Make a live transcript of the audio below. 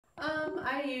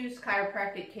I use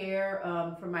chiropractic care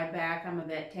for my back. I'm a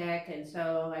vet tech, and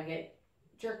so I get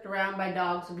jerked around by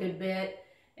dogs a good bit,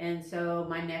 and so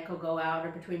my neck will go out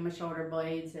or between my shoulder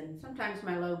blades, and sometimes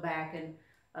my low back, and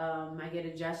I get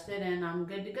adjusted, and I'm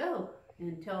good to go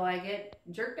until I get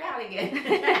jerked out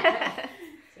again.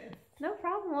 No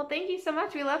problem. Well, thank you so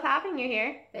much. We love having you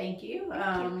here. Thank you.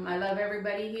 I love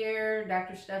everybody here.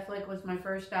 Dr. Steflik was my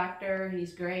first doctor.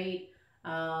 He's great.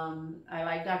 I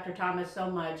like Dr. Thomas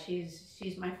so much.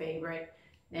 She's my favorite.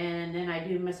 And then I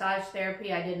do massage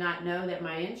therapy. I did not know that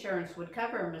my insurance would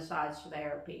cover massage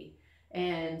therapy.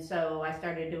 And so I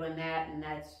started doing that, and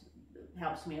that's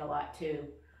helps me a lot too.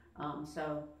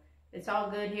 So it's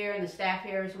all good here, and the staff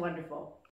here is wonderful.